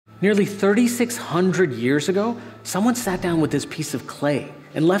Nearly 3,600 years ago, someone sat down with this piece of clay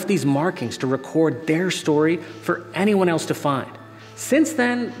and left these markings to record their story for anyone else to find. Since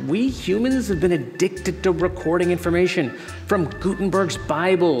then, we humans have been addicted to recording information, from Gutenberg's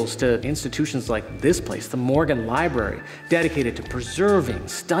Bibles to institutions like this place, the Morgan Library, dedicated to preserving,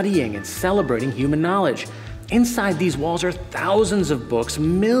 studying, and celebrating human knowledge. Inside these walls are thousands of books,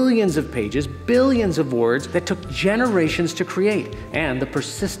 millions of pages, billions of words that took generations to create, and the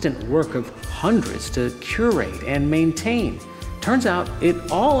persistent work of hundreds to curate and maintain. Turns out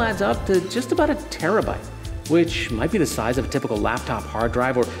it all adds up to just about a terabyte, which might be the size of a typical laptop hard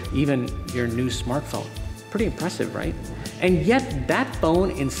drive or even your new smartphone. Pretty impressive, right? And yet that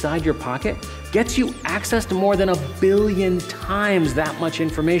phone inside your pocket gets you access to more than 1 billion times that much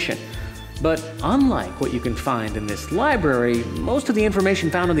information. But unlike what you can find in this library, most of the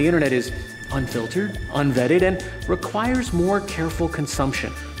information found on the internet is unfiltered, unvetted, and requires more careful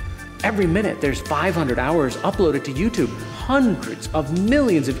consumption. Every minute, there's 500 hours uploaded to YouTube, hundreds of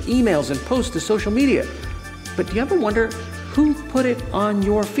millions of emails and posts to social media. But do you ever wonder who put it on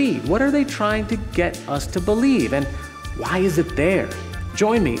your feed? What are they trying to get us to believe? And why is it there?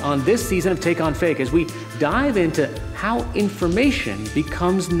 Join me on this season of Take on Fake as we dive into how information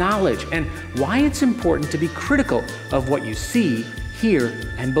becomes knowledge and why it's important to be critical of what you see,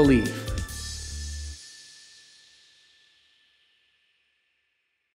 hear, and believe.